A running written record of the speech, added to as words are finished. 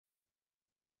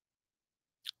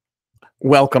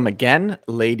Welcome again,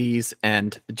 ladies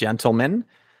and gentlemen,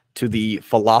 to the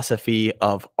philosophy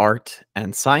of art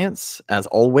and science. As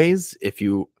always, if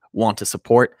you want to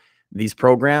support these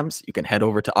programs, you can head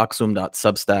over to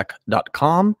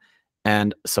aksum.substack.com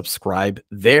and subscribe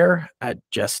there at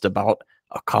just about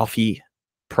a coffee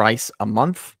price a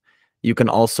month. You can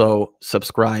also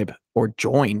subscribe or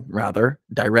join, rather,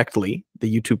 directly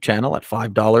the YouTube channel at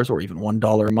 $5 or even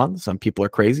 $1 a month. Some people are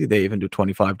crazy. They even do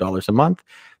 $25 a month.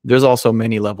 There's also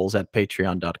many levels at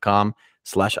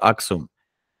patreon.com/aksum.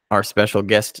 Our special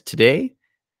guest today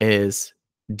is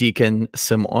Deacon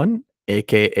Simon,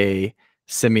 aka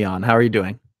Simeon. How are you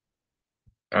doing?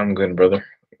 I'm good, brother.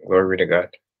 Glory to God.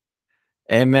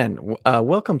 Amen.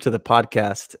 Welcome to the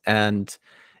podcast. And,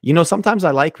 sometimes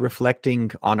I like reflecting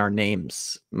on our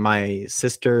names. My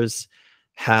sisters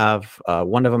have,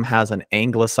 one of them has an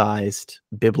anglicized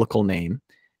biblical name,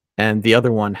 and the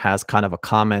other one has kind of a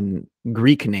common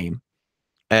Greek name.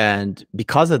 And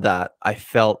because of that, I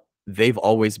felt they've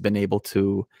always been able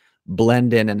to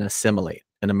blend in and assimilate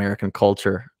in American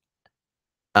culture.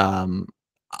 Um,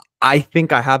 I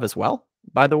think I have as well,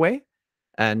 by the way,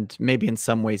 and maybe in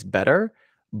some ways better.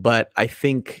 But I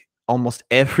think almost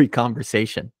every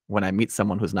conversation when I meet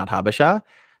someone who's not Habesha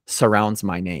surrounds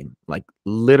my name. Like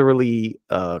literally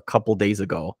a couple days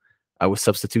ago, I was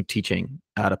substitute teaching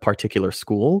at a particular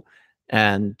school,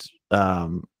 and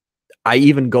I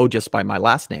even go just by my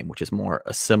last name, which is more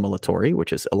assimilatory,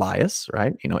 which is Elias,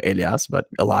 right? Elias, but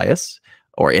Elias,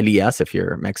 or Elias if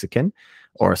you're Mexican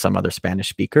or some other Spanish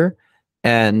speaker.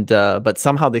 And but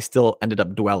somehow they still ended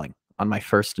up dwelling on my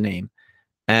first name.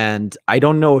 And I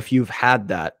don't know if you've had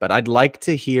that, but I'd like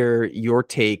to hear your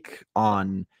take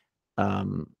on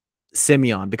um,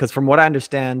 Simeon, because from what I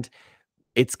understand,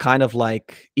 it's kind of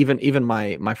like even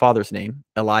my father's name,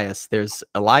 Elias. There's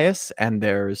Elias and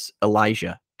there's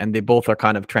Elijah, and they both are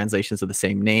kind of translations of the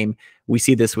same name. We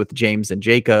see this with James and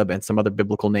Jacob and some other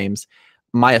biblical names.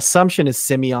 My assumption is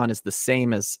Simeon is the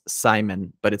same as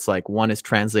Simon, but it's like one is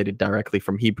translated directly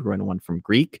from Hebrew and one from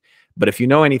Greek. But if you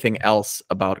know anything else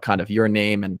about kind of your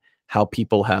name and how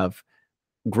people have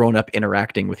grown up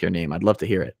interacting with your name, I'd love to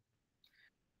hear it.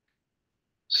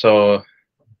 So,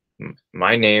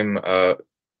 my name,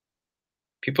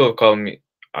 people have called me.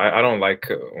 I don't like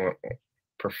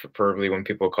preferably when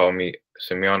people call me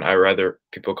Simeon. I rather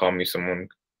people call me someone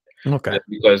Okay. just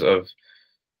because of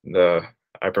the.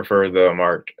 I prefer the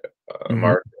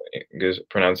Mhm.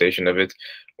 pronunciation of it.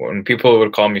 When people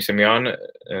would call me Simeon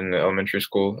in elementary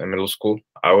school and middle school,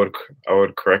 I would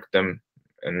correct them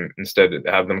and instead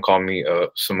have them call me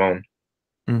Simone.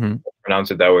 Mhm.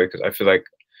 Pronounce it that way because I feel like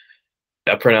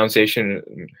that pronunciation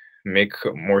make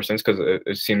more sense because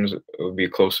it seems it would be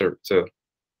closer to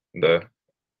the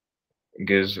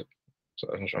gives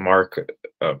a mark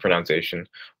pronunciation of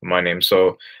my name.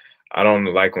 So I don't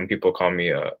like when people call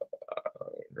me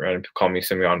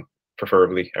Simeon.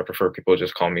 Preferably, I prefer people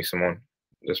just call me Simone,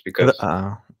 just because.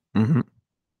 Mhm.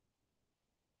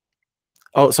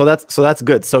 Oh, so that's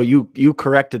good. So you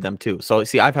corrected them too. So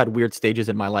see, I've had weird stages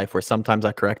in my life where sometimes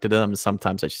I corrected them, and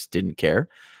sometimes I just didn't care.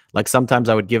 Like sometimes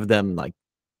I would give them like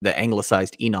the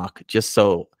anglicized Enoch just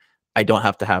so I don't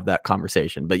have to have that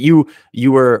conversation. But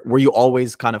were you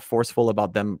always kind of forceful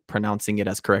about them pronouncing it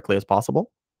as correctly as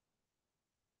possible?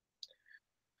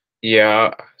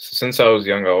 Yeah, since I was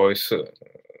young, I always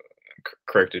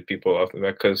corrected people off of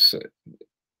that because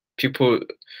people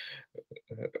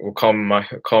will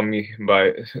call me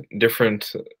by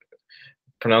different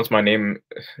pronounce my name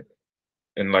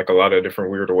in like a lot of different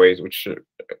weird ways, which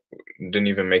didn't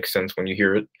even make sense when you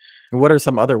hear it. What are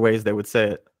some other ways they would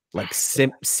say it? Like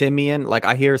Simeon? Like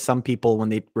I hear some people when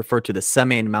they refer to the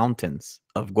Semien Mountains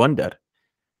of Gondar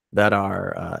that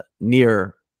are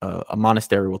near a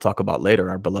monastery we'll talk about later,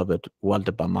 our beloved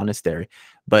Waldba Monastery.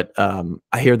 But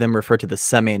I hear them refer to the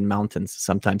Semien Mountains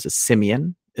sometimes as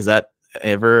Simeon. Is that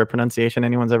ever a pronunciation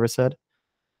anyone's ever said?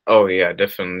 Oh yeah,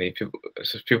 definitely.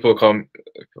 People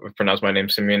pronounce my name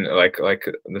Simeon like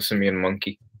the simian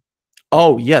monkey.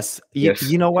 Oh, yes. Yes.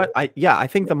 You know what? I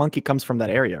think the monkey comes from that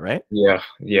area, right? Yeah.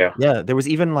 Yeah. Yeah, there was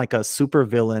even like a super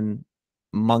villain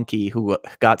monkey who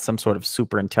got some sort of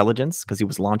super intelligence because he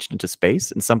was launched into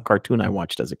space in some cartoon I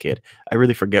watched as a kid. I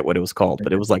really forget what it was called,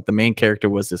 but it Mhm. was like the main character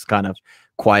was this kind of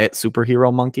quiet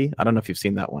superhero monkey. I don't know if you've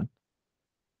seen that one.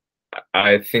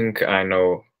 I think I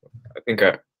know. I think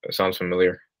it sounds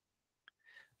familiar.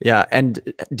 Yeah, and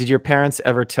did your parents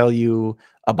ever tell you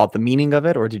about the meaning of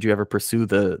it, or did you ever pursue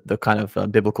the kind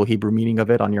of biblical Hebrew meaning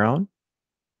of it on your own?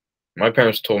 My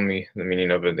parents told me the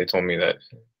meaning of it. They told me that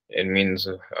it means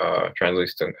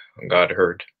translates to God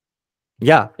heard.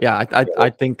 Yeah, yeah, Yeah, I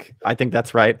think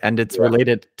that's right, and it's yeah,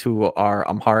 related to our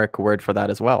Amharic word for that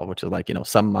as well, which is like,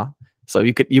 samma. So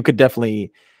you could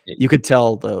definitely y- you could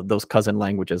tell those cousin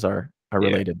languages are yeah,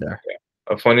 related there. yeah.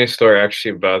 A funny story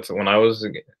actually about when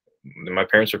my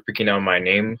parents were picking out my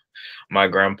name. My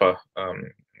grandpa,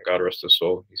 God rest his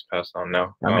soul, he's passed on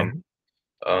now. Amen.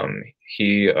 Um,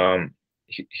 he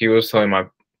he was telling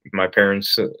my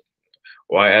parents,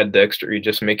 why add the extra? You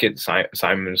just make it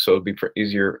Simon, so it'd be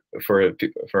easier for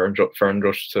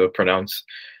Andros to pronounce.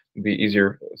 Be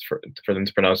easier for them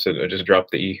to pronounce it. Or just drop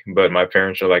the e. But my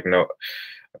parents are like, no,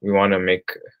 we want to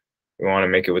make we want to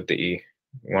make it with the e.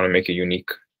 We want to make it unique.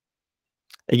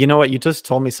 You know what? You just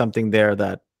told me something there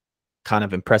that kind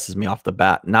of impresses me off the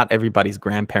bat. Not everybody's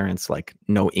grandparents like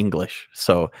know English.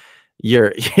 So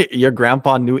your your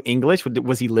grandpa knew English.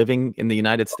 Was he living in the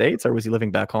United States or was he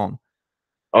living back home?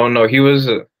 Oh no, he's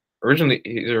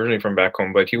originally from back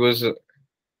home, but he was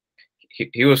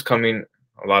coming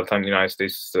a lot of time to the United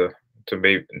States to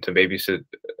babysit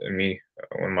me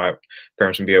when my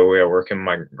parents would be away at work, and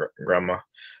grandma.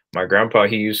 My grandpa,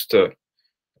 he used to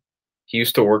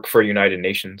work for United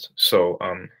Nations, so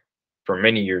for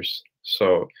many years.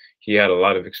 So he had a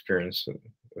lot of experience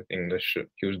with English.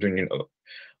 He was doing a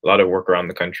lot of work around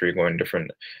the country, going different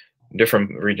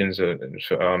regions,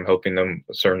 helping them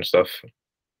with certain stuff.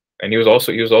 And he was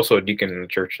also a deacon in the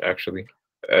church, actually.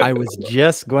 I At, was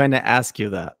just going to ask you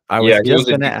that. I yeah, was he just was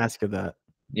a going to deacon. ask you that.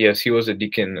 Yes, he was a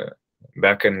deacon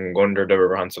back in Gondar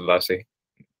Debre.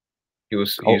 He Oh,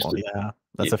 used oh, to yeah.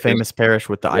 That's he a was famous parish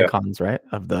with the yeah, icons, right?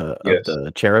 Of yes.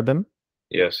 the cherubim.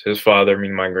 Yes, his father, I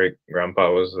mean, my great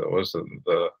grandpa was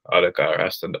the Adakar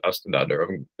Astadadar of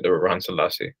Debre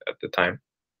Selassie at the time.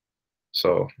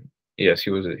 So yes,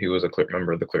 he was a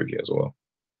member of the clergy as well.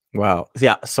 Wow.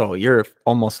 Yeah. So you're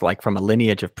almost like from a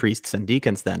lineage of priests and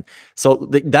deacons then. So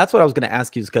that's what I was going to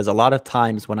ask you is because a lot of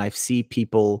times when I see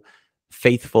people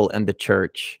faithful in the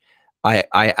church, I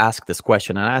ask this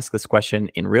question, and I ask this question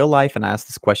in real life, and I ask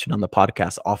this question on the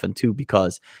podcast often too,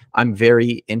 because I'm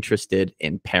very interested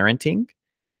in parenting.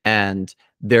 And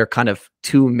there are kind of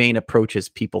two main approaches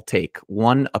people take.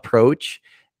 One approach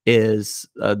is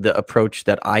the approach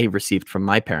that I received from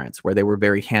my parents, where they were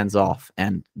very hands off,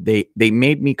 and they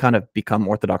made me kind of become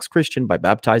Orthodox Christian by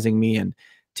baptizing me and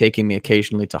taking me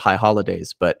occasionally to high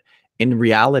holidays. But in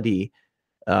reality,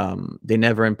 they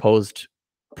never imposed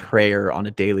prayer on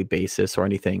a daily basis or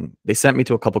anything. They sent me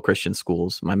to a couple Christian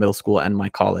schools, my middle school and my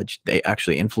college. They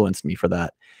actually influenced me for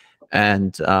that.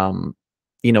 And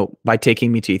by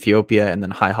taking me to Ethiopia and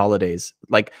then high holidays,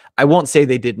 like I won't say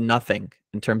they did nothing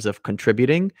in terms of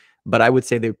contributing, but I would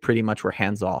say they pretty much were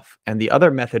hands off. And the other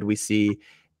method we see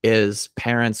is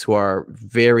parents who are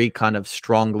very kind of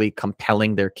strongly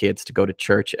compelling their kids to go to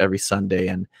church every Sunday.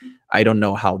 And I don't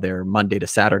know how their Monday to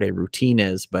Saturday routine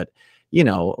is, but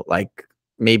like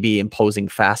maybe imposing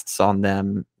fasts on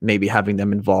them, maybe having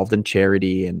them involved in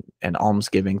charity and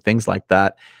almsgiving, things like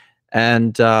that.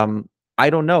 And I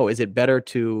don't know, is it better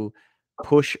to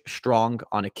push strong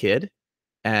on a kid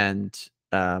and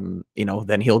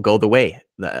then he'll go the way,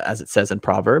 as it says in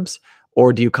Proverbs?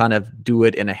 Or do you kind of do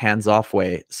it in a hands-off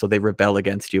way so they rebel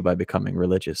against you by becoming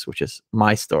religious, which is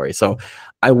my story. So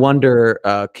I wonder,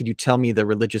 could you tell me the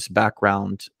religious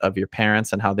background of your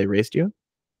parents and how they raised you?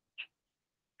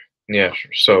 Yeah,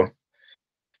 sure. So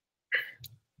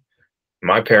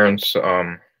my parents,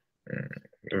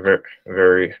 very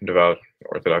very devout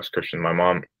Orthodox Christian. My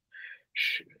mom,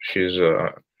 she's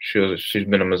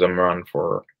been a Mizamran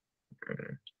for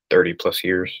 30 plus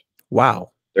years.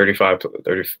 Wow. 35 to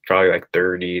 30, probably like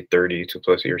 32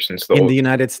 plus years since In the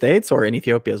United States or in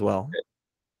Ethiopia as well?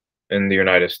 in the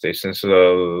United States, since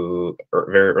the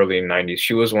very early 90s.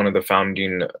 She was one of the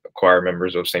founding choir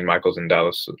members of St. Michael's in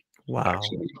Dallas. Wow.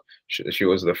 Actually, she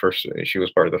was the first. She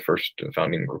was part of the first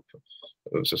founding group. It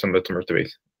was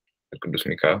Kudus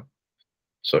Mikhail.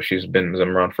 So she's been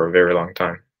Zamran for a very long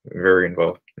time, very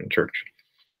involved in church.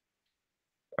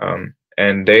 And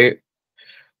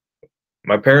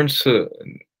my parents,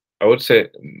 I would say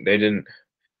they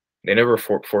never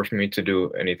forced me to do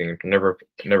anything, never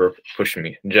pushed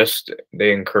me. Just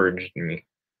they encouraged me.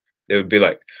 They would be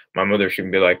like, my mother,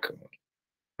 she'd be like,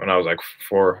 when I was like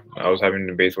 4, I was having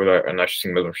debates with her, and now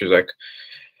she's Muslim. She's like,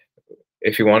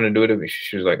 if you want to do it,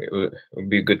 she was like, it would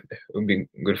be good. It would be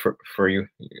good for you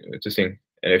to sing.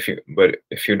 And but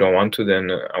if you don't want to, then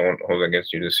I won't hold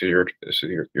against you. This is your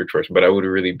choice. But I would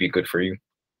really be good for you.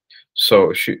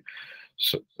 So she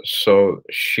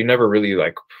never really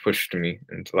like pushed me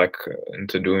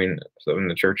into doing stuff in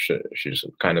the church. She just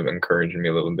kind of encouraged me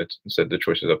a little bit and said the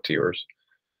choice is up to yours.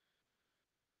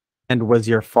 And was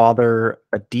your father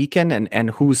a deacon? And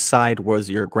whose side was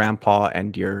your grandpa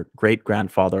and your great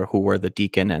grandfather, who were the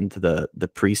deacon and the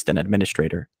priest and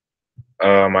administrator?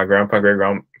 My grandpa, great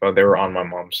grandpa, they were on my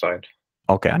mom's side.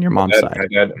 Okay, on your mom's side.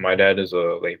 My dad is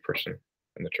a lay person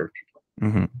in the church.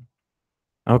 Hmm.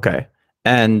 Okay.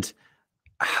 And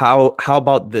how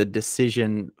about the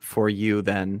decision for you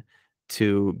then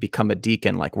to become a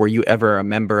deacon? Like, were you ever a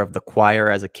member of the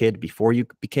choir as a kid before you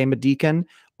became a deacon,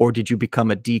 or did you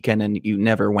become a deacon and you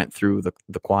never went through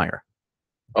the choir?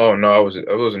 Oh no, I was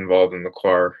involved in the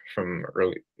choir from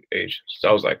early age. So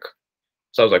I was like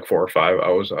 4 or 5. I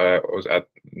was at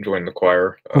joined the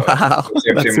choir. Wow, that's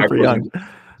St. super Michael's young. in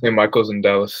St. Michael's in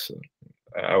Dallas.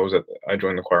 I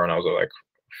joined the choir when I was like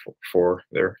 4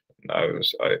 there. I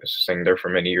sang there for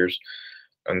many years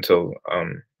until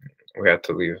we had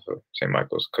to leave St.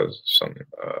 Michael's because of some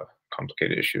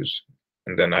complicated issues.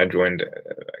 And then I joined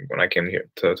when I came here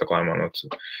to Tekle'haymanot.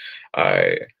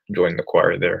 I joined the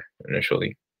choir there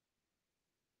initially.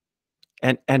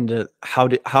 And how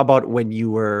about when you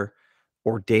were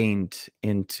ordained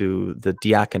into the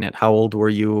diaconate? How old were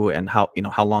you, and how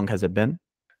long has it been?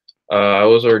 I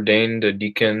was ordained a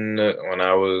deacon when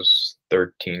I was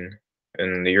 13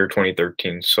 in the year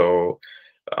 2013. So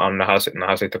on Nahase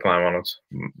Tekle'haymanot.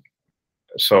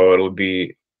 So it'll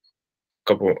be a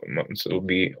couple of months. It'll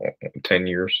be 10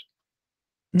 years.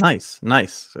 Nice,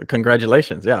 nice.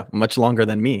 Congratulations. Yeah, much longer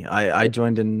than me. I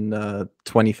joined in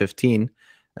 2015,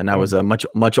 and I was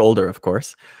much older, of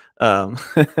course. Um,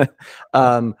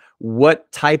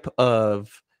 what type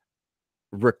of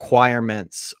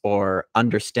requirements or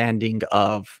understanding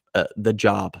of the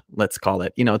job, let's call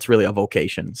it, it's really a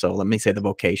vocation, so let me say the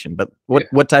vocation, but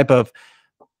what type of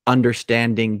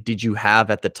understanding did you have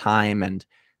at the time, and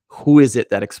who is it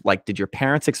that like, did your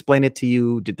parents explain it to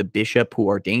you? Did the bishop who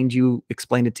ordained you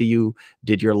explain it to you?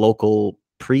 Did your local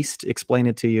priest explain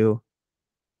it to you?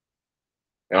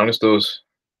 Honest, there was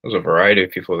a variety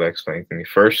of people that explained to me.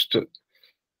 First it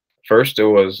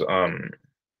was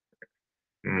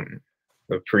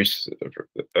the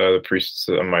priests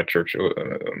of my church.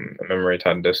 Memory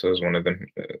Tadessa is one of them.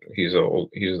 He's the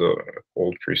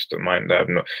old priest of mine that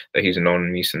he's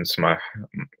known me since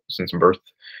birth.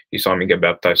 He saw me get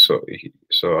baptized,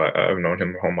 so I've known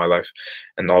him all my life.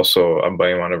 And also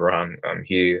Abay Monastery,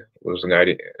 he was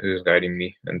guiding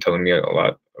me and telling me a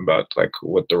lot about like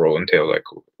what the role entailed,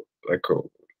 like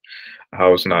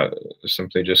how it's not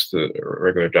simply just a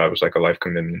regular job; it's like a life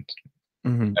commitment.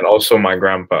 Mm-hmm. And also my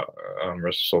grandpa,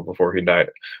 rest his soul, before he died,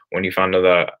 when he found out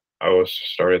that I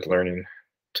started learning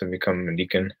to become a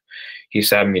deacon, he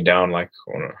sat me down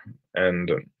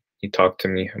and he talked to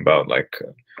me about like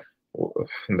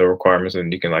the requirements of a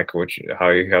deacon, like how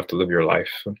you have to live your life.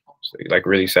 So he like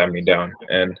really sat me down,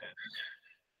 and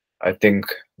I think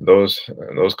those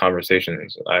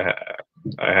conversations I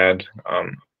had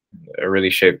it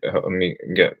really helped me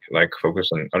get like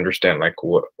focused and understand like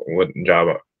what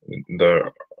job,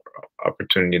 the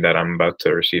opportunity that I'm about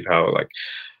to receive, how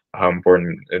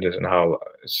important it is, and how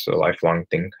it's a lifelong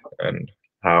thing, and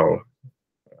how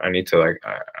I need to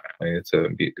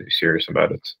be serious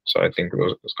about it. So I think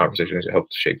those conversations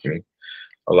helped shape me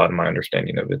a lot in my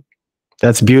understanding of it.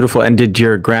 That's beautiful. And did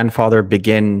your grandfather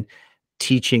begin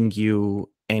teaching you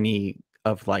any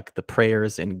of like the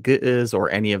prayers and g'uz or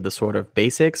any of the sort of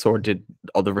basics, or did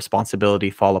all the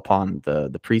responsibility fall upon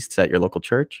the priests at your local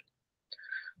church?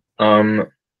 My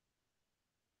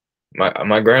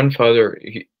grandfather,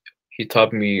 he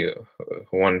taught me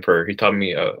one prayer. He taught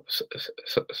me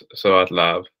Salat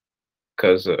Lav,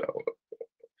 because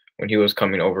when he was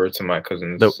coming over to my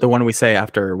cousin's, The one we say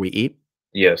after we eat?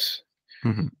 Yes.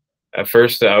 Mm-hmm. At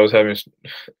first, I was having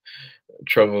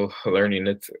trouble learning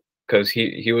it because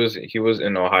he was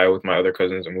in Ohio with my other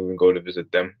cousins, and we would go to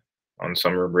visit them on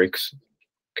summer breaks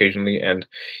occasionally, and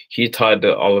he taught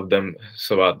all of them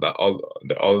Salat. All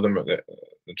of them,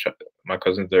 my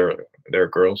cousins, they're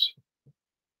girls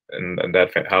in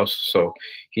that house, so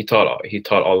he taught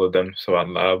all of them Salat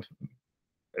Lav,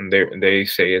 and they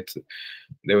say it.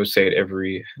 They would say it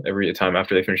every time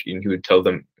after they finished eating. He would tell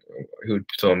them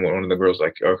one of the girls,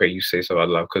 like, okay, you say Salat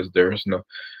Lav, because there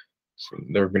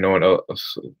would be no one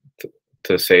else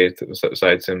to say it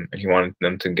besides him, and he wanted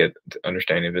them to get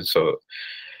understanding of it. So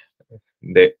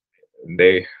they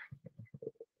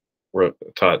were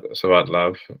taught Salat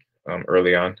Lav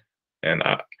early on, and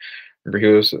I remember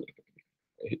he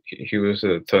was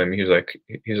telling me, he was like,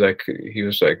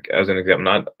 as an example,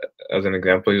 not as an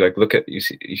example, he's like, look at, you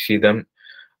see them,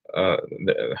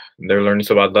 they're learning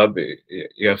Salat Lav,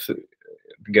 you have to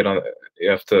you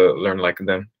have to learn like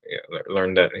them,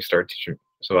 learn that. And he started teaching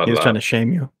Salat Lav. He was trying to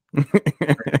shame you.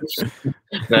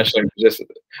 Naturally, just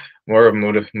more of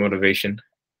motivation.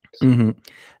 Hmm.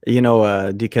 You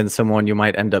know, Deacon, someone you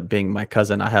might end up being my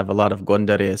cousin. I have a lot of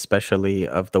Gondare, especially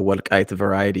of the Walkite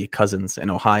variety cousins in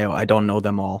Ohio. I don't know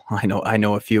them all. I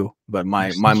know a few, but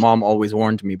my mom always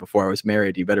warned me before I was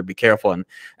married, you better be careful and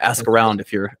ask around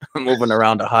if you're moving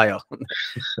around Ohio.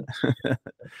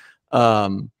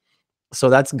 um, so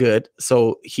that's good.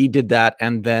 So he did that,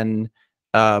 and then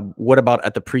what about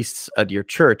at the priests at your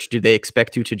church? Do they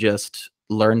expect you to just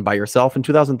learn by yourself? In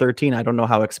 2013, I don't know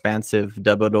how expansive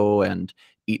Debero and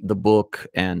Eat the Book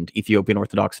and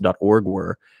EthiopianOrthodox.org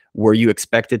were. Were you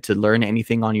expected to learn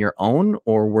anything on your own,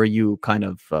 or were you kind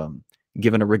of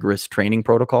given a rigorous training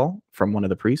protocol from one of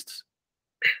the priests?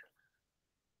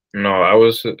 No, I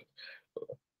was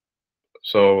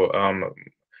so a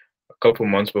couple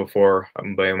months before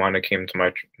Bayamana came to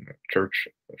my church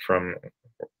from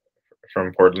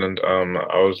Portland.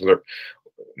 I was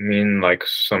me and like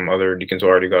some other deacons who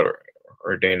already got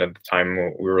ordained at the time.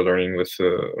 We were learning with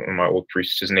my old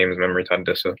priest. His name is Memory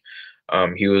Tadessa.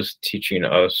 He was teaching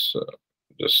us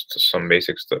just some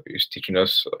basic stuff. He was teaching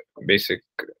us basic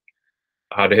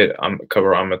how to hit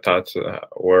cover amatat,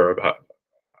 or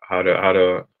how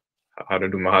to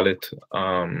do mahalit,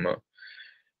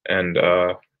 and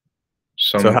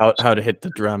So some how to hit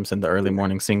the drums in the early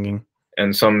morning singing?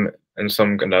 and some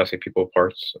Kandasi people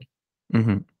parts.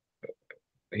 Hmm.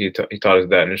 He taught us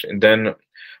that, and then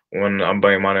when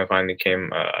Ambayamana finally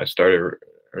came, I started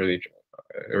really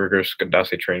rigorous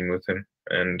Kandasi training with him,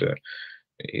 and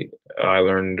I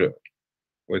learned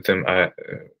with him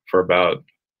for about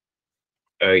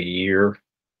a year.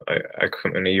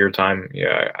 In a year time,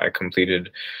 yeah, I completed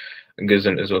Giz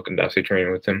and Izil Kandasi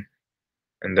training with him,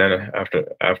 and then after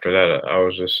that,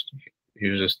 he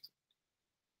was just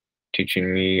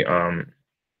teaching me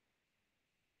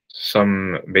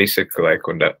some basic like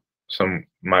with that some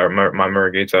my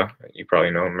Murugeta. You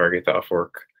probably know Murugeta off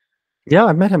work. Yeah,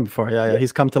 I've met him before. Yeah, Yeah,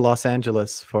 he's come to Los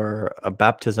Angeles for a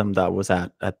baptism that was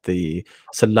at the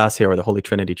Selassie or the Holy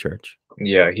Trinity Church.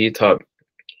 yeah, he taught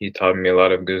me a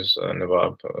lot of Giz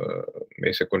Navab,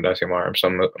 basic Kundasi Maram,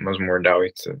 some Mazmur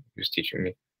Dawit. He was teaching me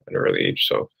at an early age,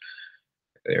 so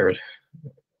they were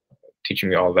teaching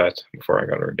me all that before I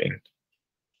got ordained.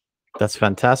 That's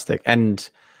fantastic. And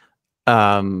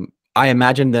I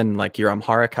imagine then like your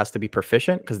Amharic has to be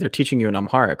proficient because they're teaching you in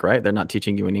Amharic, right? They're not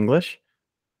teaching you in English.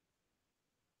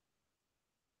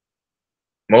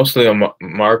 Mostly,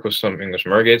 Mark was some English.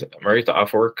 Margate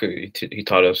off work, he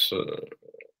taught us.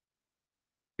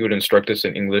 He would instruct us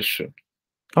in English.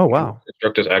 Oh, He would wow.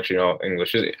 instruct us actually in all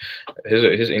English.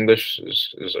 His English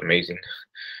is amazing.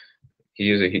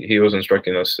 He was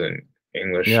instructing us in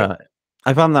English. Yeah.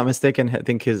 If I'm not mistaken, I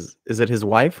think is it his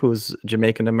wife who's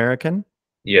Jamaican American?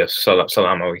 Yes, salam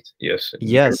alaikum. Yes,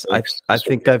 Yes, I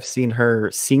think I've seen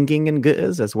her singing in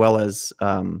Ge'ez as well as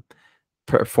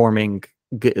performing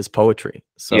Ge'ez poetry.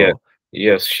 yeah, So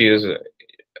yes, she is.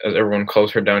 As everyone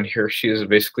calls her down here, she is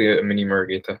basically a mini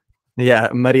Margita. yeah,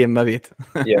 Maryam Mabit.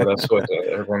 Yeah, that's what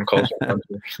everyone calls her down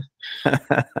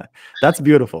here. That's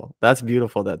beautiful. That's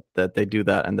beautiful that they do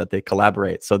that and that they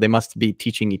collaborate. So they must be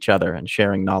teaching each other and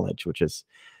sharing knowledge, which is,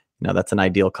 that's an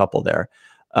ideal couple there.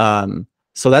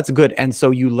 So that's good. And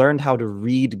so you learned how to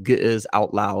read Ge'ez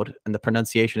out loud, and the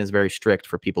pronunciation is very strict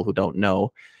for people who don't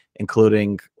know,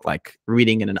 including like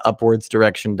reading in an upwards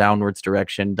direction, downwards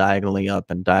direction, diagonally up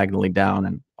and diagonally down,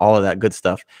 and all of that good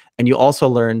stuff. And you also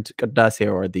learned Qaddaseh,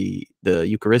 or the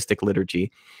Eucharistic liturgy.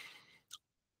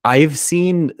 I've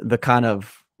seen the kind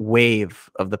of wave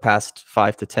of the past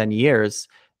 5 to 10 years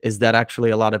is that actually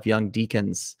a lot of young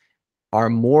deacons are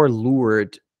more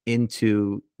lured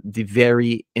into the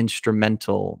very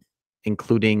instrumental,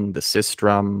 including the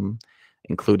sistrum,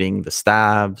 including the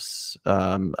staves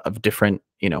of different,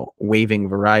 waving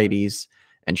varieties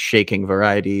and shaking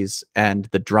varieties, and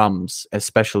the drums,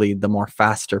 especially the more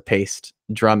faster paced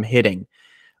drum hitting.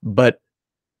 But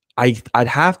I'd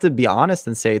have to be honest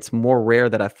and say it's more rare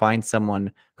that I find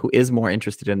someone who is more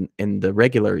interested in the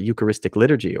regular Eucharistic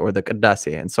liturgy or the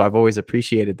Qaddaseh. And so I've always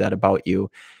appreciated that about you.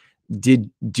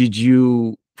 Did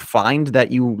you find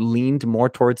that you leaned more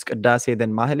towards Qaddaseh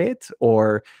than Mahalet?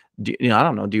 Or I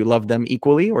don't know, do you love them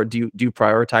equally, or do you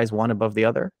prioritize one above the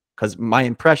other? Because my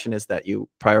impression is that you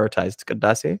prioritized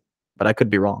Qaddaseh, but I could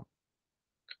be wrong.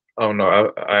 Oh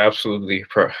no, I absolutely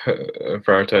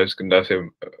prioritize Kandase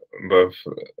above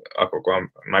Aquaguam.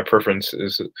 My preference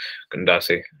is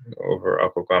Kandase over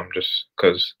Aquaguam, just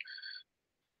because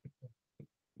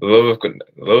the love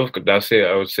of Kandase,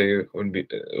 I would say,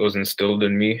 was instilled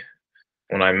in me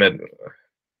when I met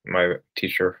my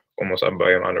teacher, almost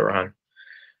Abay Mandarahan.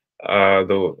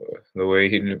 The way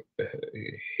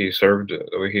he served,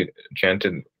 the way he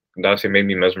chanted, Dasi made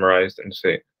me mesmerized and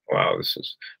say, "Wow,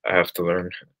 I have to learn."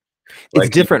 It's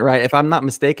Like different, right? If I'm not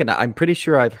mistaken, I'm pretty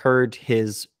sure I've heard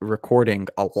his recording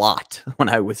a lot when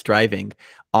I was driving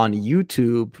on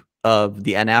YouTube of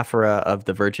the anaphora of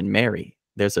the Virgin Mary.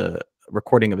 There's a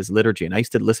recording of his liturgy, and I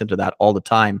used to listen to that all the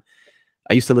time.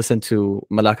 I used to listen to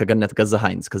Malaka Gannet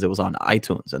Gazahines because it was on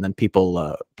iTunes, and then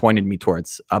people pointed me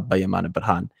towards Abba Yaman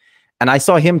Barhan. And I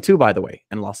saw him too, by the way,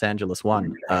 in Los Angeles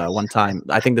one time.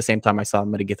 I think the same time I saw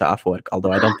Marigita Afwerk,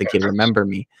 although I don't think he'll remember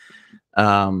me.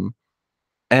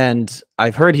 And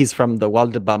I've heard he's from the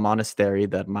Waldba Monastery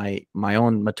that my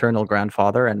own maternal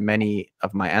grandfather and many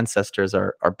of my ancestors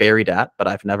are buried at, but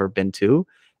I've never been to,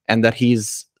 and that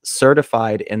he's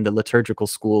certified in the liturgical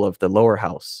school of the lower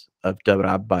house of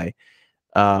Debre Abay.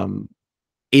 Um,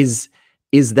 is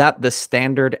that the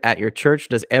standard at your church?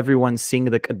 Does everyone sing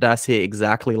the Qadasi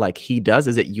exactly like he does?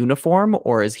 Is it uniform,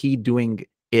 or is he doing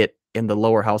it in the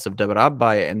lower house of Debre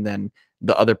Abay and then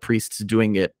the other priests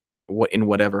doing it in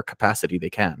whatever capacity they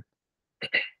can?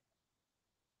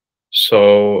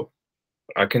 So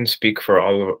I can speak for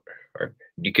all of our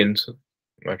deacons,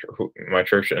 my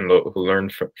church, and who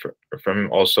learned from him.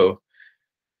 Also,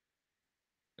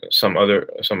 some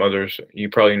others you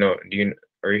probably know. Do you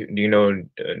know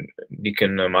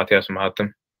Deacon Matthias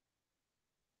Mahatam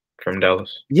from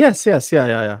Dallas? Yes, yeah.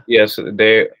 Yes,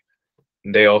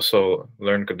 they also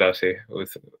learned Qadasi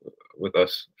with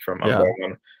us from Yeah.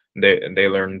 Amhara. They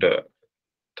learned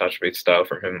Touchbait style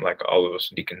from him, like all of us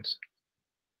deacons.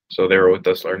 So they were with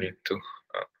us learning too.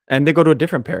 And they go to a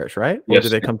different parish, right? Or do Yes,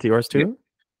 they come to yours too?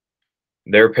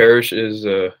 their parish is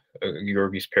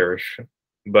Georgie's parish,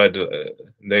 but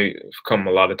they've come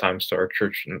a lot of times to our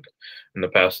church in the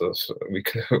past. So we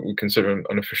consider them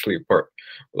unofficially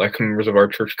like members of our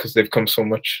church because they've come so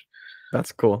much.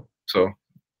 That's cool. So,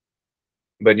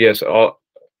 but yes,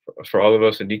 for all of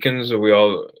us deacons, we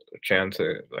all chant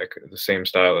like the same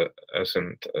style as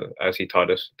him, as he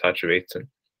taught us, Tachivates. And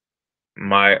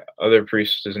my other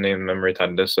priest is named Memory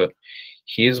Tadessa.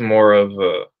 He's more of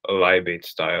a libate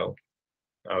style.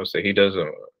 I would say he does a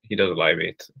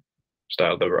libate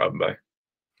style Debre Abay.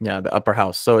 Yeah, the upper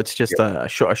house. So it's just a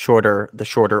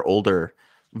shorter, older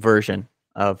version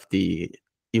of the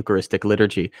Eucharistic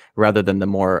liturgy rather than the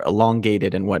more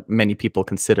elongated and what many people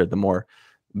consider the more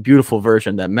beautiful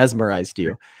version that mesmerized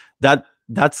you.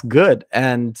 That's good.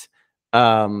 And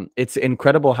it's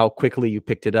incredible how quickly you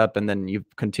picked it up and then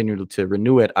you've continued to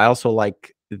renew it. I also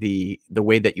like the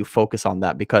way that you focus on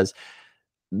that, because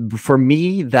for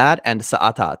me, that and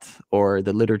Sa'atat, or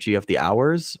the Liturgy of the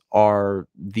Hours, are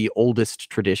the oldest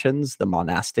traditions, the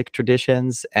monastic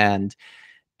traditions. And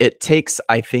it takes,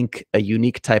 I think, a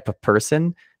unique type of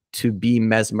person to be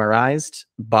mesmerized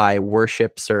by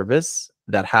worship service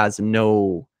that has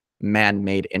no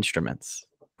man-made instruments,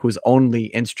 whose only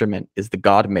instrument is the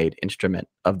God-made instrument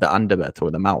of the andabat,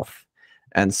 or the mouth.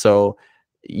 And so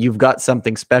you've got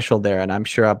something special there, and I'm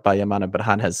sure Abba Yaman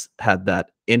Barhan has had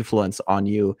that influence on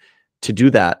you to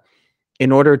do that.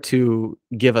 In order to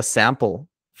give a sample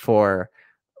for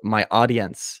my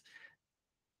audience,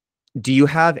 do you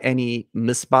have any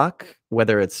misbach,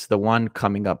 whether it's the one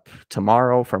coming up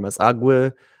tomorrow from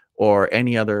Azagwe or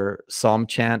any other psalm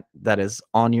chant that is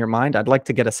on your mind? I'd like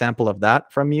to get a sample of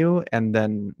that from you, and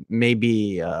then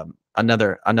maybe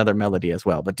another melody as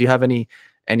well. But do you have any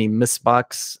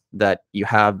misbachs that you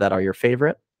have that are your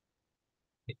favorite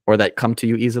or that come to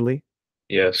you easily?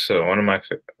 Yes, so one of my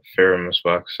favorite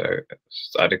misbachs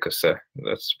is Tekeze.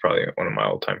 That's probably one of my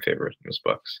all-time favorite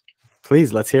misbachs.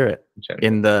 Please, let's hear it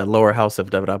in the lower house of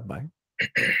Debre Abay.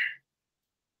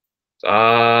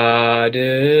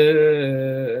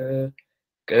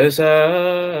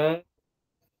 Tekeze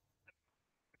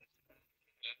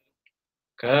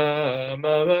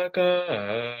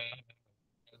kamabaka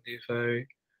difai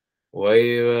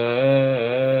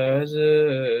waiwaz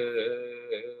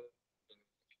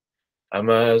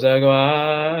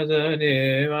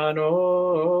amazagwazani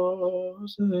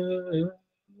manos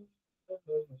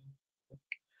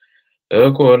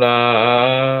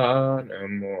Ekulan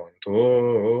emonto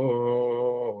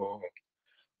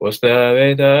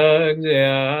Ustave Tekeze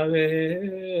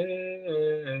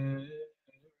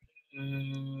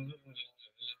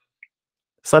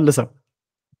Listen.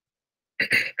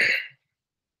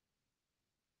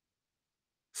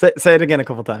 Say it again a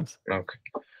couple times. Okay.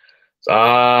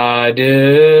 Sade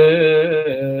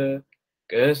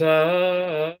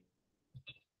Kesa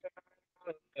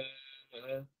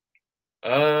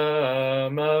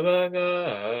Amabaga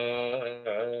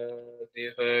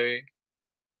Difai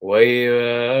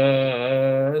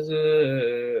Wayaz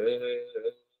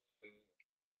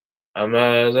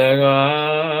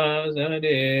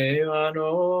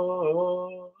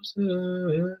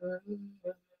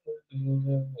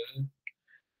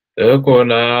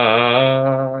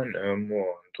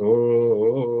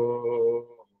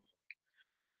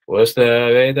What's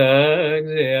the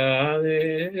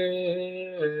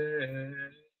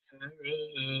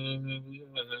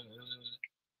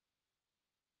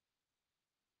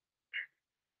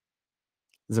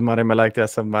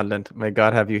May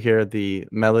God have you hear the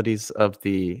melodies of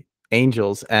the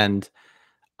angels. And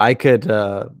I could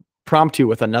prompt you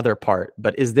with another part,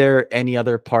 but is there any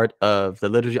other part of the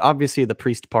liturgy? Obviously, the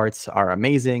priest parts are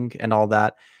amazing and all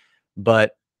that,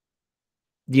 but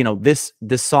you know, this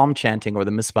psalm chanting or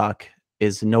the misbach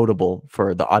is notable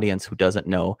for the audience who doesn't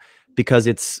know, because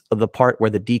it's the part where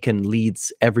the deacon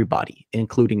leads everybody,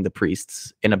 including the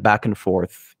priests, in a back and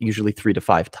forth, usually 3 to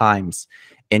 5 times,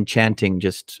 in chanting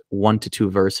just 1 to 2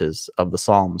 verses of the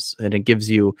psalms. And it gives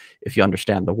you, if you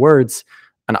understand the words,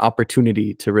 an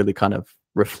opportunity to really kind of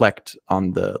reflect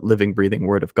on the living, breathing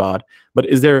word of God. But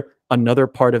is there another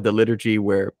part of the liturgy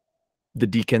where the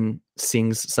deacon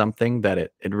sings something that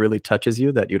it really touches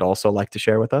you that you'd also like to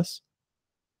share with us,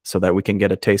 so that we can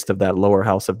get a taste of that lower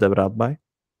house of Debre Abay?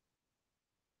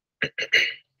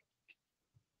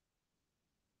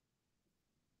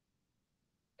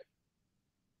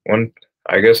 one?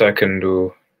 I guess I can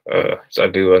do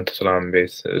Sadu and Salam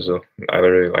base as well. I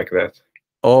really like that.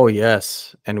 Oh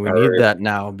yes, and we I need really, that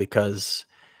now, because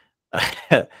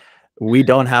we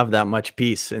don't have that much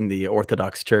peace in the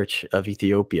Orthodox Church of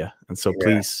Ethiopia. And so yeah,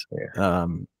 please, yeah,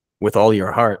 with all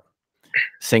your heart,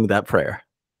 sing that prayer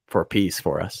for peace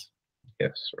for us.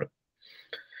 yes.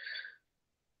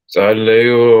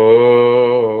 Saleo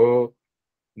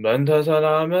Banta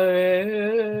Salame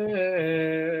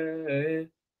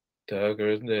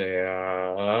Tagrnea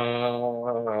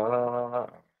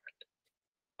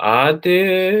Ade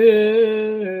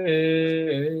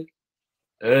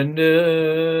and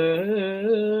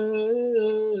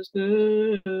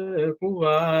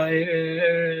Kuaye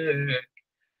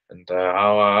and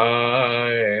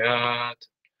Awayat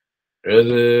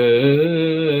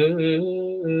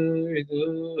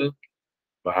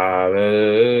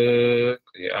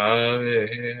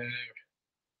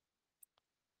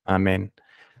Amen.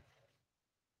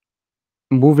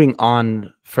 Moving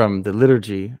on from the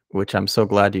liturgy, which I'm so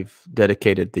glad you've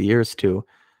dedicated the years to,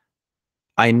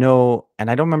 I know, and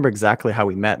I don't remember exactly how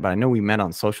we met, but I know we met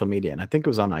on social media, and I think it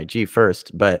was on IG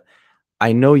first. But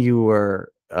I know you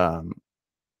were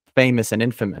famous and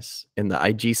infamous in the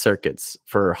IG circuits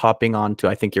for hopping onto,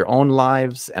 I think, your own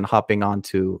lives and hopping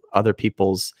onto other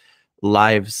people's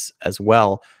lives as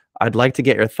well. I'd like to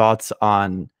get your thoughts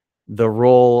on the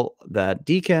role that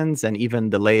deacons and even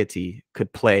the laity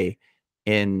could play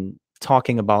in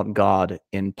talking about God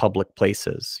in public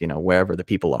places, you know, wherever the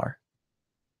people are.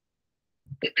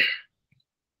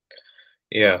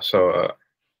 Yeah, so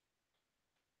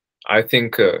I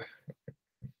think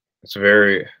it's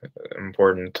very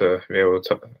important to be able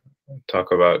to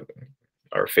talk about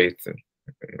our faith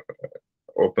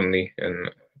openly in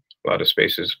a lot of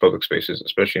spaces, public spaces,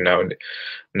 especially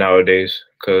nowadays,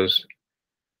 because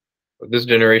this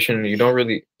generation, you don't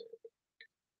really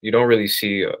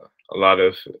see a lot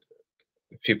of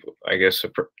people, I guess,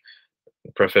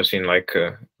 professing like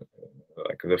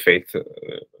the faith,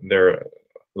 their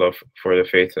love for the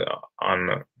faith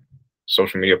on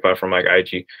social media platform like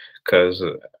IG, because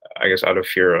I guess out of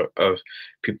fear of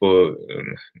people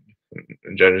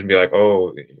judges be like,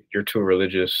 oh, you're too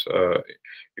religious,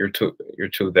 you're too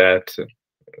that,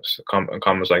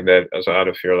 comments like that. So out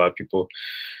of fear, a lot of people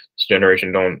this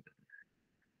generation don't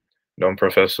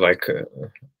profess like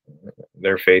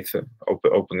their faith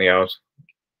openly out,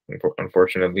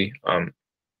 unfortunately.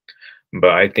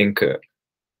 But I think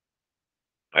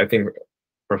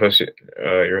professing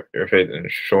your faith and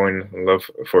showing love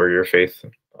for your faith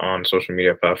on social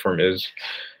media platform is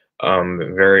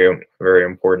very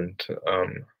important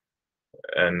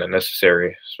and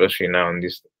necessary, especially now in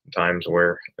these times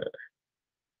where it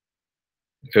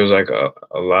feels like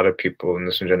a lot of people in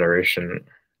this generation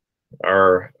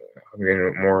are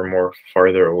getting more and more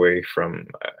farther away from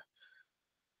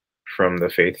the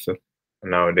faith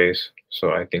nowadays.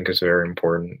 So I think it's very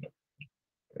important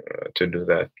to do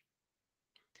that.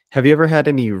 Have you ever had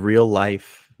any real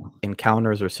life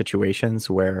encounters or situations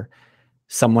where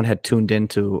someone had tuned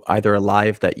into either a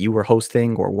live that you were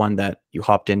hosting or one that you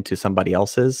hopped into somebody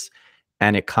else's,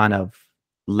 and it kind of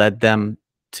led them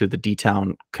to the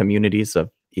D-Town communities of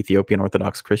Ethiopian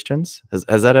Orthodox Christians?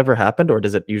 Has that ever happened, or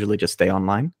does it usually just stay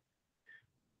online?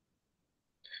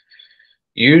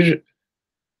 Usually,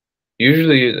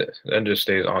 usually that just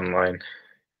stays online.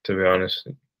 To be honest,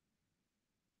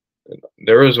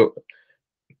 there was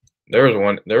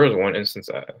one instance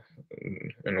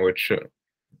in which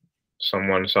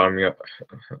someone saw me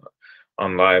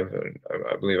on live, and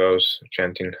I believe I was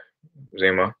chanting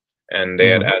Zema, and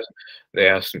they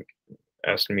asked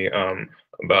me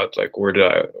about like where did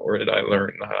I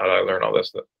learn, how did I learn all this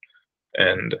stuff,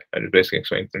 and I just basically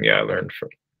explained to them, yeah, I learned from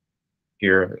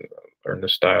here, learned the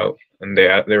style, and they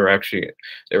were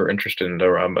interested in the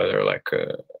Ramba. They're like,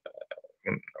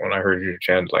 when I heard you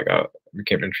chant, like I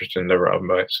became interested in the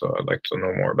Abay, so I'd like to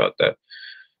know more about that.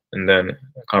 And then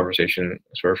a conversation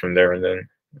started from there, and then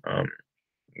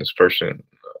this person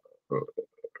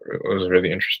was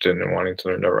really interested in wanting to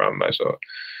learn the Abay, so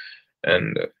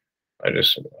and I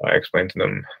explained to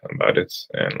them about it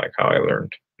and like how I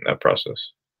learned in that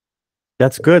process.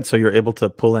 That's good. So you're able to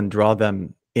pull and draw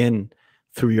them in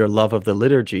through your love of the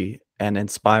liturgy and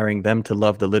inspiring them to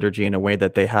love the liturgy in a way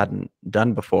that they hadn't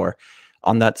done before.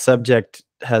 On that subject,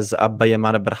 has Abba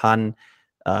Yamana Berhan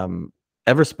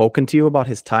ever spoken to you about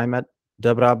his time at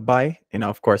Debre Abay? You know,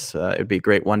 of course, it'd be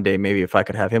great one day maybe if I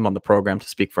could have him on the program to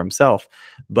speak for himself.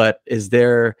 But is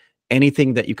there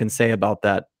anything that you can say about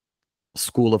that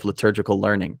school of liturgical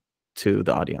learning to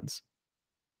the audience?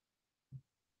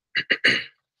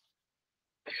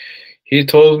 He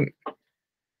told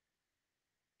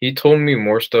me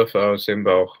more stuff I would say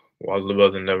about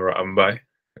Waldba than Debre Abay.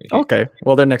 Okay,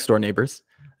 well, they're next door neighbors.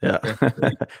 Yeah,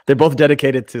 they're both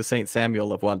dedicated to Saint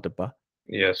Samuel of Waldba.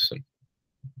 Yes.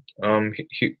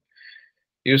 He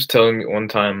was telling me one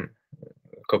time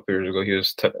a couple years ago. He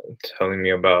was telling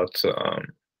me about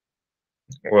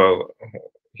well,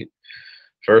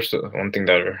 first one thing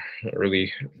that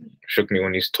really shook me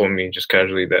when he told me just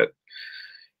casually that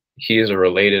he is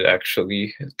related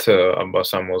actually to Abba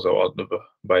Samuel Waldba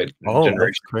by generation.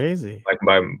 That's crazy. Like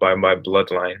by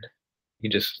bloodline. He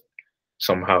just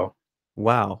somehow.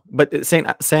 Wow. But Saint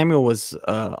Samuel was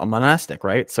a monastic,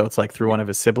 right? So it's like through one of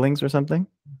his siblings or something?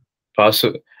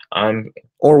 Possibly.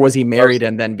 Or was he married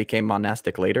and then became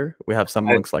monastic later? We have some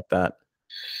monks like that.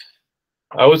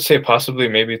 I would say possibly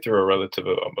maybe through a relative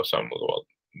of Abba Samuel.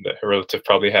 The relative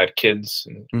probably had kids,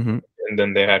 and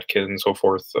then they had kids and so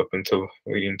forth up until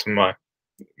leading to my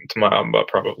Abba,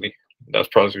 probably. That's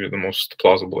probably the most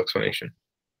plausible explanation.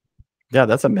 Yeah,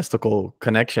 that's a mystical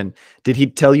connection. Did he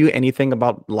tell you anything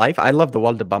about life? I love the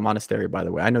Waldba Monastery, by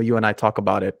the way. I know you and I talk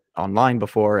about it online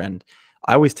before, and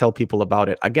I always tell people about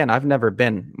it. Again, I've never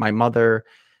been. My mother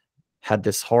had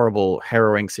this horrible,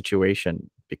 harrowing situation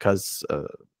because a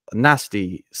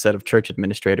nasty set of church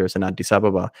administrators in Addis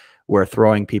Ababa were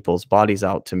throwing people's bodies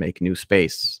out to make new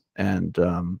space. And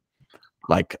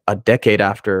like a decade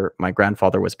after my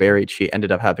grandfather was buried, she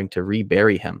ended up having to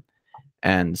rebury him.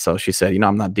 And so she said, you know,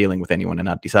 I'm not dealing with anyone in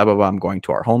Addis Ababa. I'm going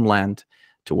to our homeland,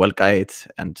 to Welkait,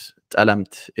 and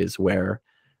Talamt is where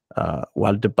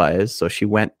Waldba is. So she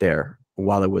went there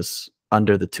while it was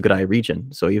under the Tigray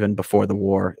region. So even before the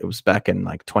war, it was back in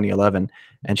like 2011.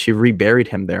 And she reburied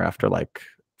him there after like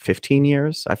 15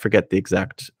 years. I forget the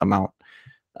exact amount.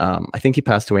 I think he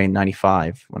passed away in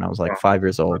 95 when I was like 5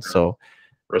 years old. So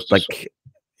like,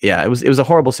 yeah, it was a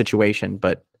horrible situation,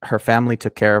 but her family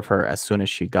took care of her as soon as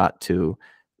she got to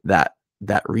that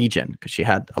region, because she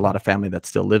had a lot of family that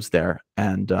still lives there.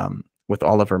 And with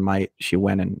all of her might, she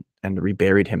went and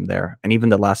reburied him there. And even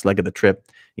the last leg of the trip,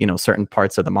 you know, certain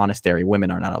parts of the monastery, women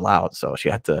are not allowed. So she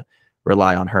had to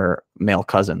rely on her male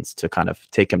cousins to kind of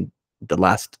take him the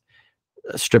last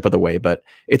strip of the way. But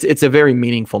it's a very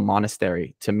meaningful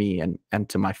monastery to me and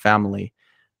to my family.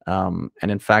 And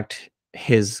in fact,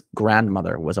 his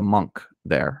grandmother was a monk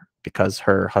there because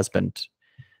her husband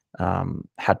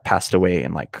had passed away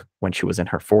in like when she was in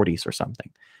her 40s or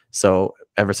something. So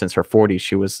ever since her 40s,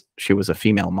 she was a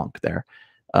female monk there.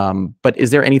 But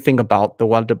is there anything about the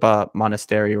Waldba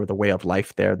Monastery or the way of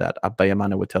life there that Abba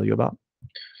Yamana would tell you about?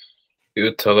 He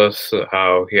would tell us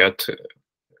how he had to,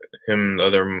 him and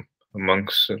other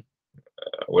monks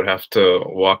would have to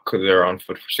walk there on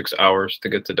foot for 6 hours to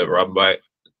get to Debre Abay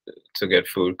to get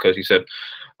food, because he said,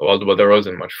 well, there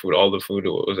wasn't much food. All the food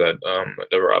was at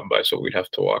Debre Abay, so we'd have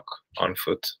to walk on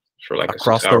foot for like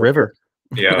across the river.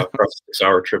 Yeah, across a 6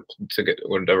 hour trip to get to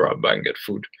Debre Abay and get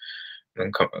food,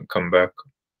 and then come back.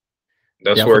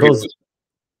 That's where he was.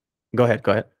 Go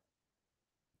ahead.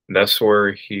 That's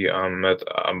where he met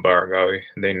Amhara.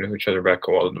 They knew each other back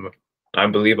at Waldba. I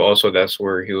believe also that's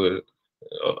where he was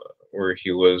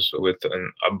with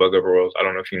an Abba World. I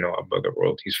don't know if you know Abba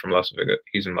World. He's from Las Vegas.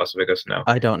 He's in Las Vegas now.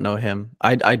 I don't know him.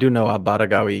 I do know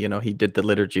Abba. You know, he did the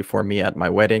liturgy for me at my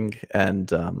wedding,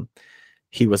 and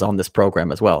he was on this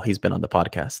program as well. He's been on the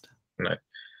podcast. Right.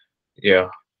 Yeah,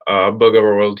 Abba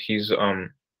World. He's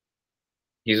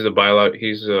He's the biolog.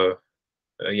 He's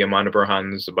Yaman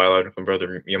Abrahan's biological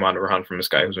brother, Yaman Abrahan from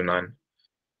Sky Huzunan.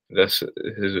 That's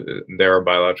his. They're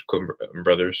biological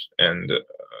brothers, and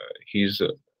he's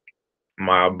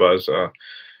my Abba's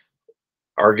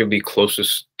arguably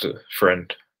closest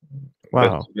friend.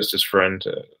 Wow. Bestest friend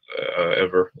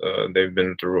ever. They've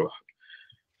been through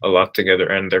a lot together,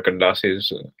 and their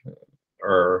Qaddasis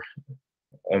are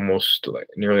almost like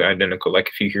nearly identical. Like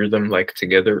if you hear them like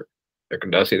together, their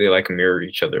Qaddasi, they like mirror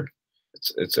each other.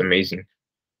 It's amazing.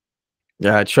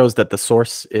 Yeah, it shows that the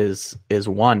source is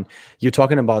one. You're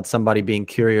talking about somebody being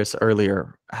curious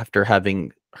earlier after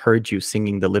having heard you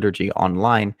singing the liturgy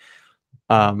online.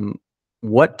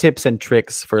 What tips and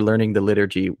tricks for learning the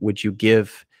liturgy would you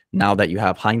give now that you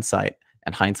have hindsight,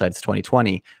 and hindsight's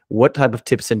 2020? What type of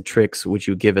tips and tricks would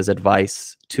you give as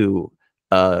advice to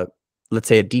let's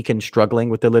say a deacon struggling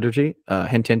with the liturgy?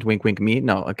 Hint, hint, wink, wink, me.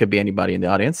 No, it could be anybody in the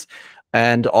audience.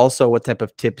 And also, what type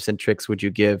of tips and tricks would you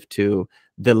give to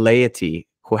the laity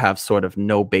who have sort of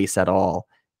no base at all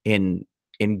in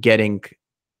getting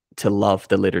to love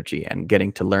the liturgy and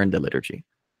getting to learn the liturgy?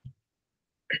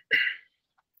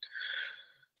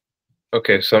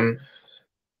 Okay, some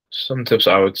tips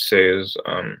I would say is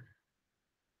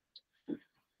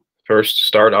first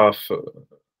start off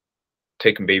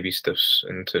taking baby steps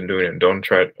into doing it. Don't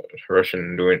try to rush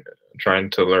in trying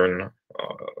to learn a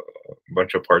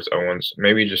bunch of parts at once.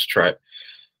 Maybe just try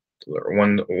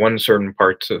one certain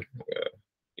part to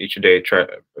each day. Try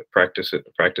practice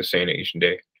saying it each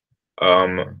day.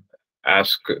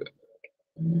 Ask a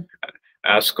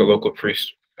local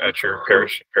priest at your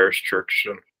parish church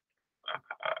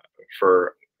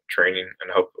for training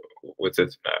and help with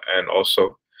it, and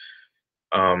also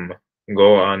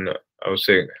go on, I would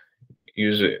say,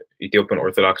 use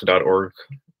ethiopianorthodox.org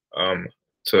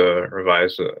to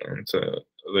revise to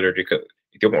liturgy.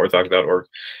 ethiopianorthodox.org,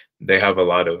 they have a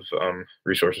lot of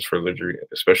resources for liturgy,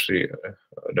 especially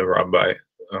Debre Abay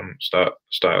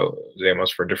style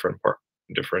zemas for different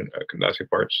Qaddafi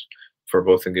parts for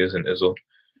both the Giz and Izel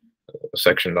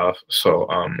sectioned off. So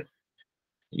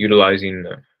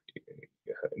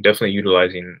definitely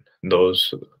utilizing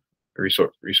those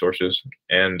resources.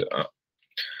 And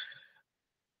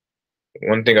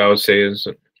one thing I would say is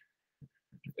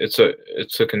it's a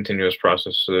continuous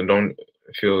process. So don't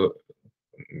feel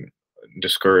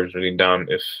discouraged or down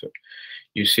if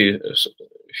you see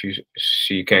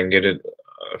you can't get it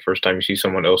first time you see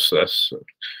someone else that's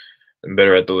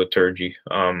better at the liturgy.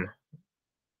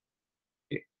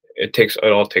 It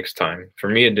all takes time. For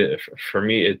me, it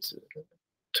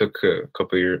took a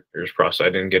couple of years process. I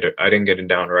didn't get it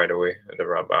down right away.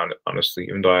 Honestly,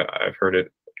 even though I've heard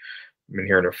it, been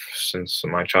hearing it since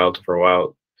my childhood for a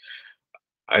while,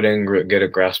 I didn't get a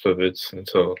grasp of it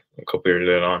until a couple of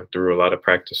years on, through a lot of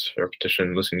practice,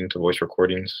 repetition, listening to voice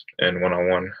recordings, and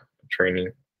one-on-one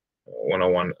training,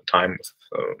 one-on-one time with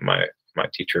my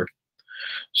teacher.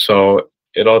 So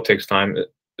it all takes time.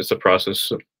 It's a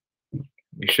process.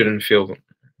 You shouldn't feel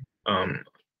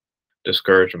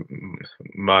discouraged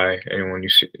by anyone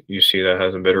you see that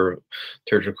has a better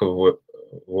liturgical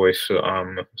voice,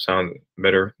 sound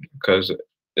better, because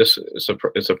it's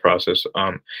a process.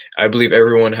 I believe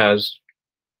everyone has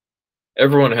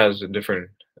different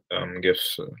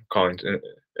gifts, callings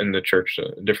in the church,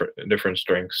 different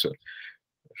strengths.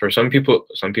 For some people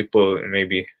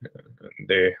maybe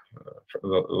they for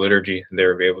the liturgy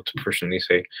they're able to personally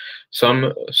say.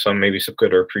 Some maybe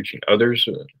good or preaching. Others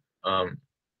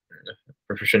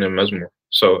proficient in mezmor.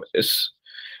 So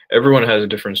everyone has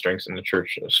different strengths in the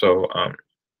church. So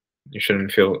you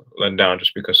shouldn't feel let down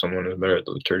just because someone is better at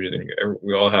the liturgy than you.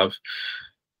 We all have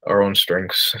our own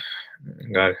strengths,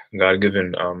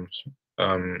 God-given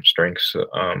strengths.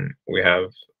 We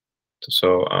have.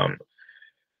 So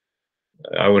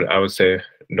I would say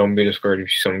don't be discouraged if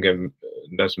you see someone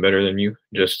that's better than you.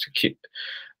 Just keep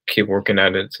working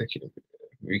at it.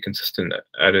 Be consistent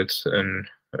at it, and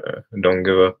don't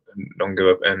give up.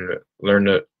 And learn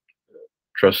to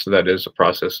trust that is a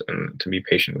process and to be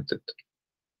patient with it.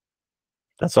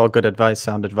 That's all good advice,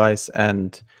 sound advice.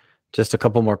 And just a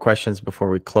couple more questions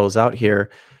before we close out here.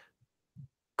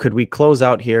 Could we close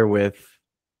out here with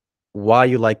why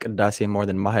you like Qaddasie more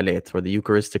than Mahalet, or the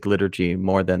Eucharistic liturgy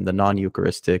more than the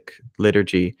non-Eucharistic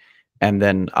liturgy? And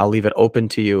then I'll leave it open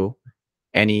to you.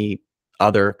 Any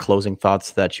other closing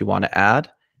thoughts that you want to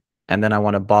add? And then I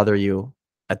want to bother you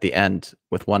at the end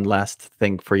with one last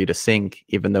thing for you to sing,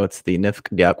 even though it's the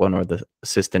Nifk Diakon or the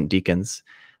assistant deacons.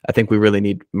 I think we really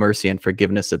need mercy and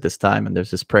forgiveness at this time. And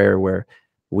there's this prayer where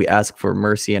we ask for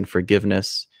mercy and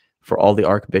forgiveness for all the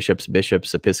archbishops,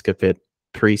 bishops, episcopate,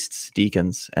 priests,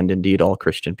 deacons, and indeed all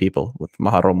Christian people with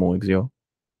Maharomo Exio.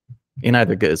 in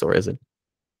either Ge'ez or Izid.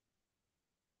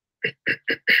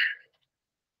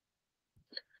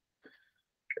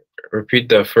 Repeat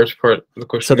the first part of the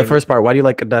question. So the first part, why do you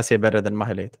like Qaddasia better than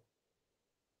Mahalit?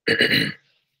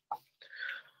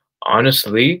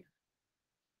 Honestly,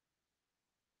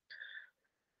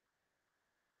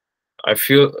 I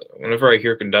feel whenever I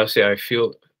hear Qaddasia, I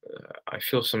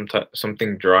feel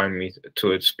something drawing me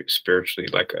to it spiritually.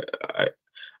 Like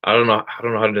I don't know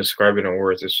how to describe it in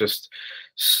words. It's just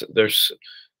there's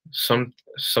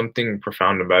something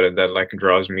profound about it that like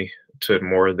draws me to it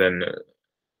more than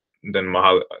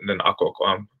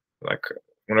Akokwam. Like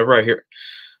whenever I hear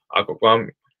Akokwam,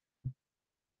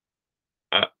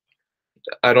 I,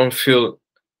 I don't feel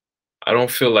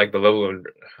like the level of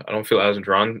I don't feel as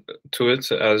drawn to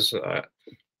it as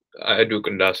I do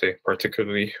Kandase,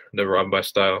 particularly Debre Abay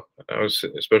style.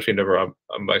 Especially Debre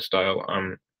Abay style.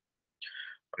 I'm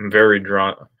very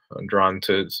drawn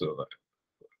to it, so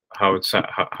how it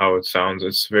sounds.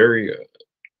 It's very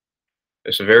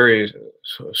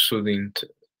soothing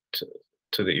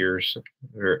to the ears.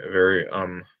 Very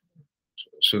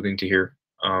soothing to hear.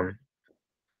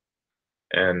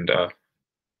 And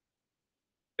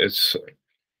it's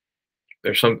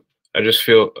there's some I just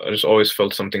always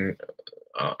felt something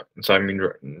inside me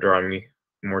drawing me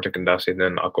more to Kandase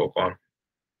than Akokwan.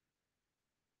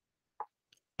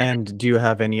 And do you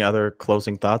have any other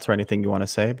closing thoughts or anything you want to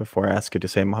say before I ask you to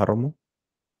say Maharamu?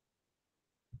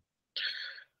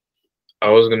 I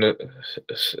was gonna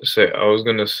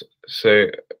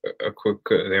say a quick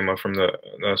Zema from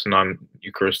that's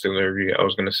non-Eucharistic liturgy. I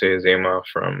was gonna say Zema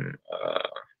from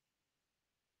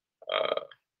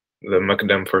the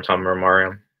Makadem for Tamar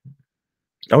Mariam.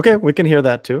 Okay, we can hear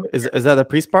that too. Is that a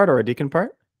priest part or a deacon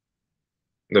part?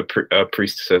 The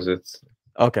priest says it's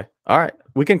okay. All right,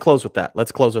 we can close with that.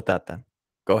 Let's close with that then.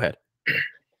 Go ahead.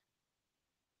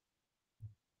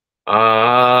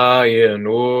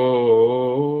 Ayenu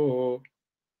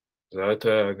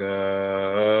Zataga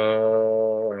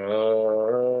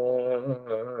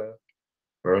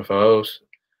Rafos.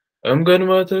 I'm gonna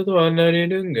mata to anari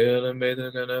dungel and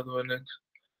beta gana to next.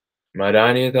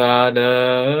 Madani tada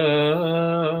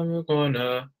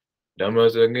kona.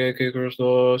 Damasangeki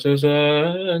Christos is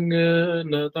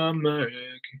angin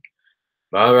tamareki.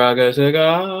 Baraga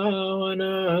sagawana.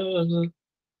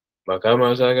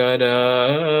 Bakama sagada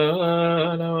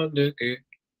nawadiki.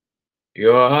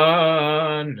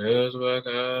 Johannes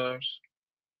Bakars.